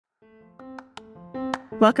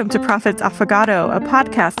Welcome to Profits Affogato, a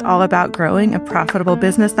podcast all about growing a profitable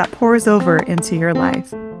business that pours over into your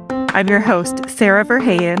life. I'm your host, Sarah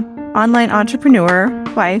Verheyen, online entrepreneur,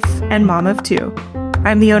 wife, and mom of two.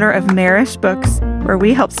 I'm the owner of Marish Books, where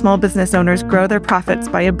we help small business owners grow their profits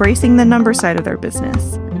by embracing the number side of their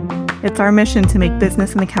business. It's our mission to make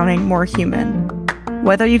business and accounting more human.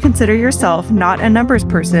 Whether you consider yourself not a numbers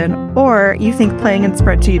person or you think playing in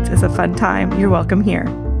spreadsheets is a fun time, you're welcome here.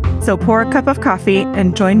 So pour a cup of coffee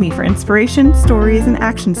and join me for inspiration, stories, and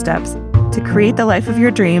action steps to create the life of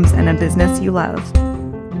your dreams and a business you love.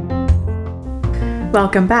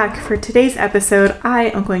 Welcome back. For today's episode,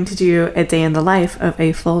 I am going to do a day in the life of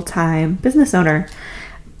a full-time business owner.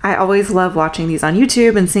 I always love watching these on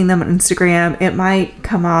YouTube and seeing them on Instagram. It might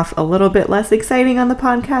come off a little bit less exciting on the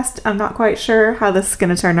podcast. I'm not quite sure how this is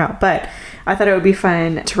going to turn out, but I thought it would be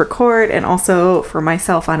fun to record and also for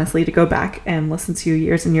myself, honestly, to go back and listen to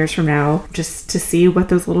years and years from now, just to see what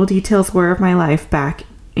those little details were of my life back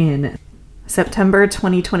in September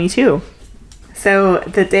 2022. So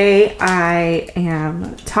the day I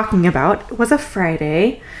am talking about was a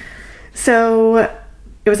Friday. So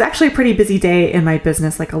it was actually a pretty busy day in my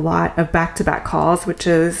business, like a lot of back-to-back calls, which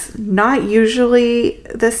is not usually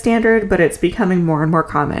the standard, but it's becoming more and more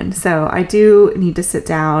common. So I do need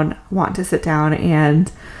to want to sit down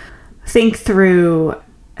and think through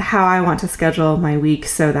how I want to schedule my week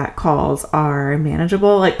so that calls are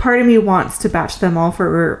manageable. Like part of me wants to batch them all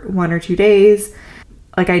for 1 or 2 days.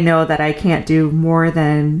 Like I know that I can't do more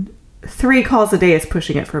than 3 calls a day is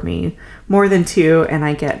pushing it for me. More than 2 and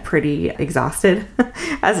I get pretty exhausted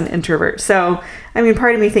as an introvert. So, I mean,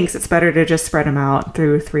 part of me thinks it's better to just spread them out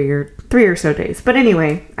through three or so days. But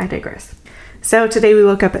anyway, I digress. So today we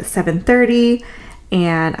woke up at 7:30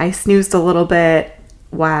 and I snoozed a little bit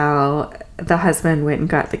while the husband went and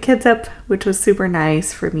got the kids up, which was super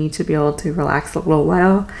nice for me to be able to relax a little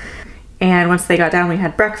while. And once they got down, we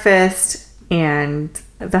had breakfast and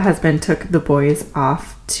the husband took the boys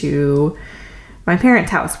off to my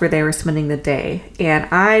parents' house where they were spending the day. And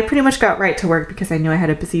I pretty much got right to work because I knew I had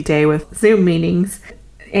a busy day with Zoom meetings.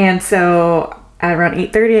 And so at around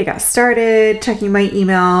 8:30, I got started checking my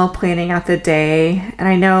email, planning out the day. And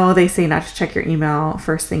I know they say not to check your email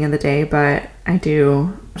first thing in the day, but I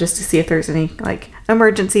do just to see if there's any like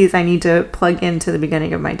emergencies I need to plug into the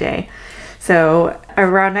beginning of my day. So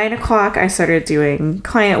around 9 o'clock, I started doing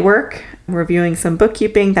client work, reviewing some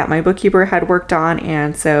bookkeeping that my bookkeeper had worked on.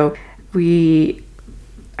 And so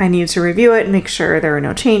I needed to review it and make sure there were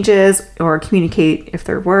no changes or communicate if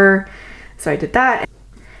there were. So I did that.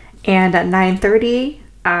 And at 9:30,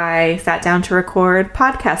 I sat down to record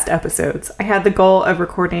podcast episodes. I had the goal of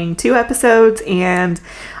recording 2 episodes and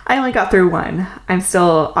I only got through 1. I'm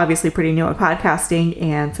still obviously pretty new at podcasting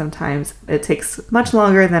and sometimes it takes much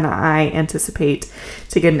longer than I anticipate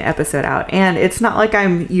to get an episode out. And it's not like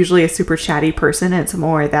I'm usually a super chatty person. It's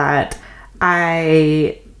more that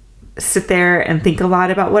I sit there and think a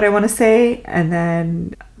lot about what I want to say, and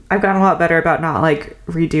then I've gotten a lot better about not like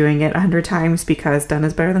redoing it 100 times because done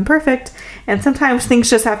is better than perfect. And sometimes things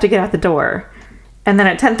just have to get out the door. And then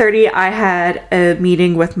at 10:30, I had a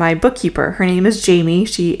meeting with my bookkeeper. Her name is Jamie.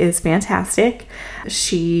 She is fantastic.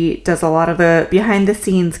 She does a lot of the behind the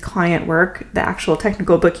scenes client work, the actual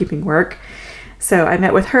technical bookkeeping work. So I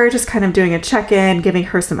met with her, just kind of doing a check-in, giving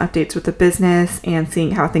her some updates with the business and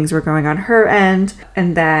seeing how things were going on her end.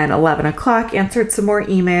 And then 11 o'clock, answered some more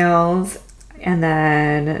emails and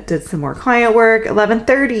then did some more client work.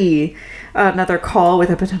 11:30, another call with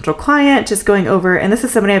a potential client, just going over, and this is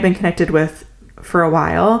somebody I've been connected with for a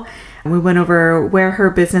while. We went over where her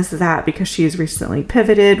business is at because she's recently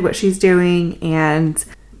pivoted, what she's doing, and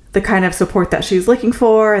the kind of support that she's looking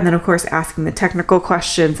for. And then, of course, asking the technical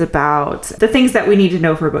questions about the things that we need to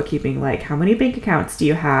know for bookkeeping, like how many bank accounts do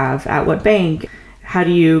you have, at what bank? How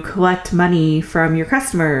do you collect money from your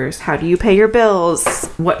customers? How do you pay your bills?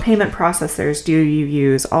 What payment processors do you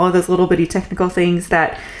use? All of those little bitty technical things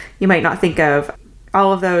that you might not think of.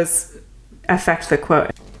 All of those affect the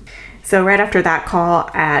quote. So right after that call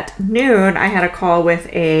at noon, I had a call with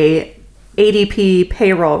a ADP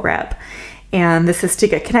payroll rep. And this is to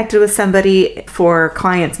get connected with somebody for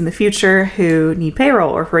clients in the future who need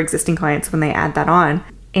payroll, or for existing clients when they add that on.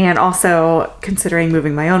 And also considering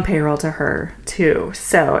moving my own payroll to her too.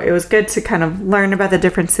 So it was good to kind of learn about the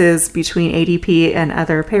differences between ADP and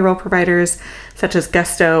other payroll providers, such as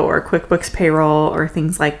Gusto or QuickBooks Payroll or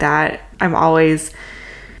things like that. I'm always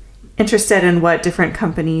interested in what different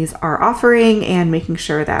companies are offering and making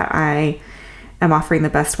sure that I am offering the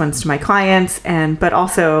best ones to my clients, but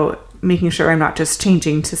also making sure I'm not just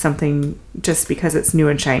changing to something just because it's new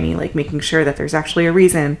and shiny, like making sure that there's actually a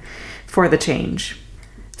reason for the change.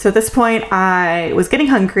 So at this point, I was getting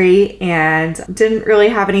hungry and didn't really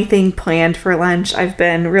have anything planned for lunch. I've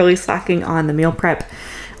been really slacking on the meal prep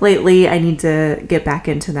lately. I need to get back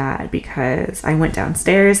into that because I went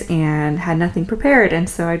downstairs and had nothing prepared. And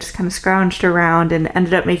so I just kind of scrounged around and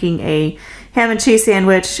ended up making a ham and cheese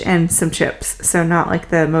sandwich and some chips. So not like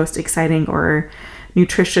the most exciting or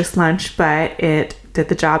nutritious lunch, but it did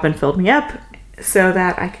the job and filled me up so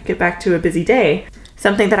that I could get back to a busy day.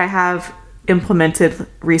 Something that I have implemented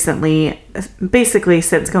recently, basically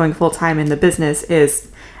since going full-time in the business,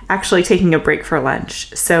 is actually taking a break for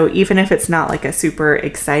lunch. So even if it's not like a super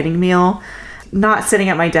exciting meal, not sitting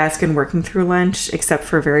at my desk and working through lunch, except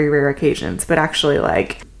for very rare occasions, but actually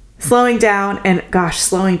like slowing down. And gosh,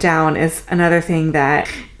 slowing down is another thing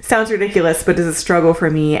that sounds ridiculous, but is a struggle for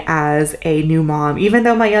me as a new mom. Even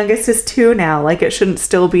though my youngest is 2 now, like it shouldn't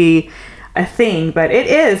still be a thing, but it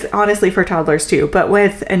is honestly for toddlers too. But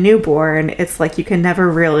with a newborn, it's like you can never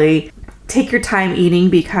really take your time eating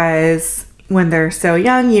because when they're so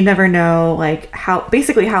young, you never know like how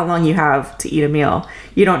long you have to eat a meal.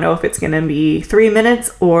 You don't know if it's going to be 3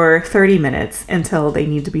 minutes or 30 minutes until they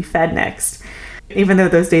need to be fed next, even though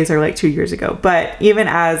those days are like 2 years ago. But even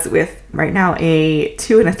as with right now, a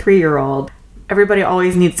 2 and a 3-year-old, everybody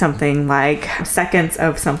always needs something like seconds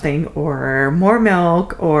of something or more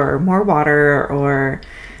milk or more water, or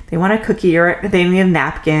they want a cookie or they need a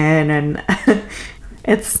napkin. And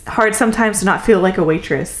it's hard sometimes to not feel like a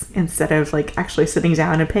waitress instead of like actually sitting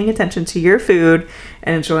down and paying attention to your food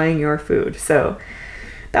and enjoying your food. So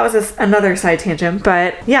that was another side tangent,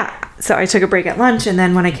 but yeah, so I took a break at lunch, and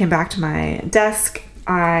then when I came back to my desk,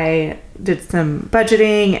 I did some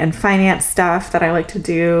budgeting and finance stuff that I like to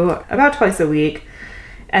do about twice a week.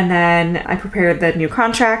 And then I prepared the new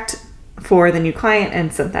contract for the new client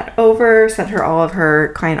and sent that over, sent her all of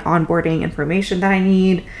her client onboarding information that I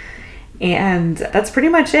need. And that's pretty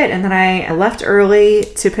much it. And then I left early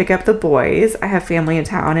to pick up the boys. I have family in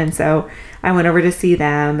town, and so I went over to see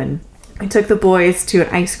them, and I took the boys to an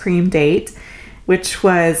ice cream date, which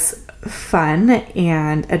was fun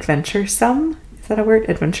and adventuresome. Is that a word?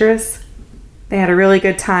 Adventurous? They had a really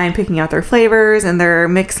good time picking out their flavors and their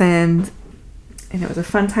mix-ins, and it was a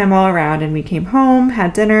fun time all around. And we came home,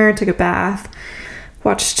 had dinner, took a bath,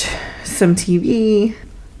 watched some TV,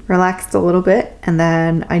 relaxed a little bit, and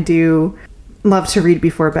then I do love to read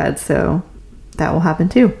before bed, so that will happen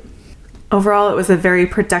too. Overall, it was a very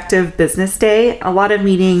productive business day. A lot of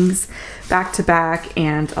meetings back to back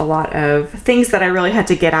and a lot of things that I really had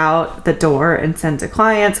to get out the door and send to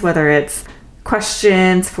clients, whether it's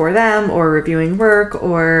questions for them or reviewing work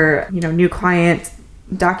or, new client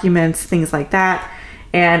documents, things like that.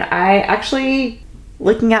 And I actually,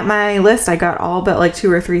 looking at my list, I got all but like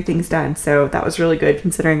 2 or 3 things done. So that was really good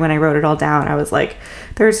considering when I wrote it all down, I was like,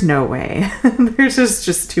 there's no way. There's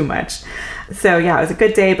just too much. So yeah, it was a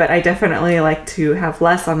good day, but I definitely like to have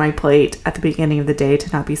less on my plate at the beginning of the day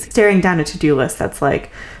to not be staring down a to-do list that's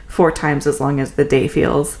like 4 times as long as the day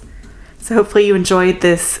feels. So hopefully you enjoyed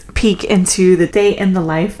this peek into the day in the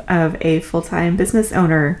life of a full-time business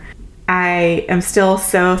owner. I am still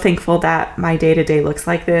so thankful that my day-to-day looks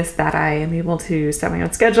like this, that I am able to set my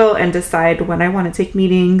own schedule and decide when I want to take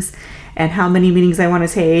meetings and how many meetings I want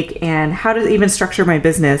to take and how to even structure my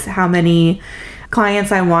business, how many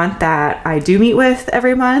clients I want that I do meet with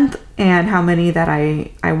every month and how many that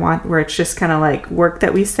I want where it's just kind of like work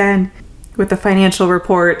that we send with the financial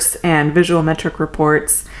reports and visual metric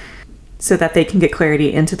reports so that they can get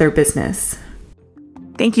clarity into their business.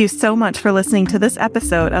 Thank you so much for listening to this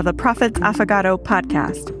episode of the Profits Affogato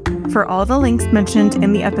podcast. For all the links mentioned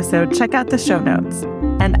in the episode, check out the show notes.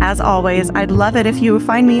 And as always, I'd love it if you would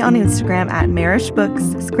find me on Instagram at Marish Books,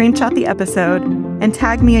 screenshot the episode, and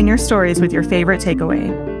tag me in your stories with your favorite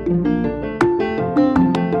takeaway.